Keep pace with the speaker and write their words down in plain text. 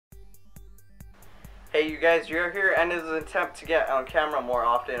Hey you guys, you're here, and as an attempt to get on camera more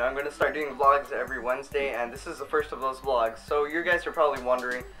often, I'm going to start doing vlogs every Wednesday, and this is the first of those vlogs. So you guys are probably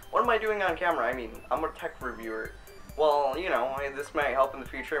wondering, what am I doing on camera? I mean, I'm a tech reviewer. Well, you know, this might help in the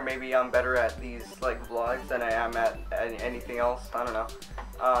future. Maybe I'm better at these like vlogs than I am at anything else. I don't know.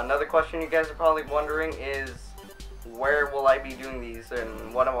 Another question you guys are probably wondering is, where will I be doing these,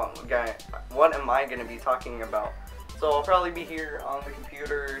 and what am I going to be talking about? So I'll probably be here on the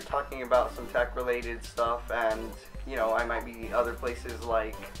computer talking about some tech related stuff, and you know, I might be other places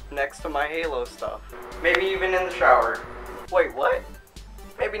like next to my Halo stuff. Maybe even in the shower. Wait, what?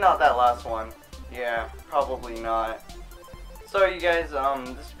 Maybe not that last one. Yeah, probably not. So you guys,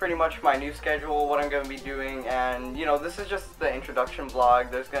 this is pretty much my new schedule, what I'm going to be doing, and you know, this is just the introduction vlog.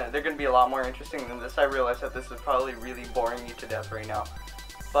 They're gonna be a lot more interesting than this. I realize that this is probably really boring you to death right now.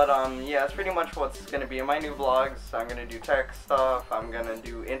 But yeah, it's pretty much what's going to be in my new vlogs. I'm going to do tech stuff, I'm going to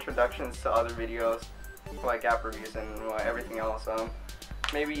do introductions to other videos, like app reviews and everything else.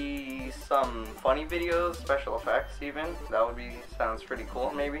 Maybe some funny videos, special effects even. That would be, sounds pretty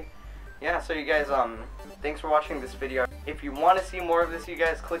cool maybe. Yeah, so you guys, thanks for watching this video. If you want to see more of this, you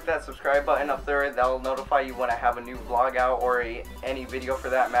guys, click that subscribe button up there. That'll notify you when I have a new vlog out, or any video for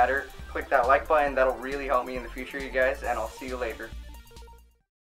that matter. Click that like button, that'll really help me in the future, you guys, and I'll see you later.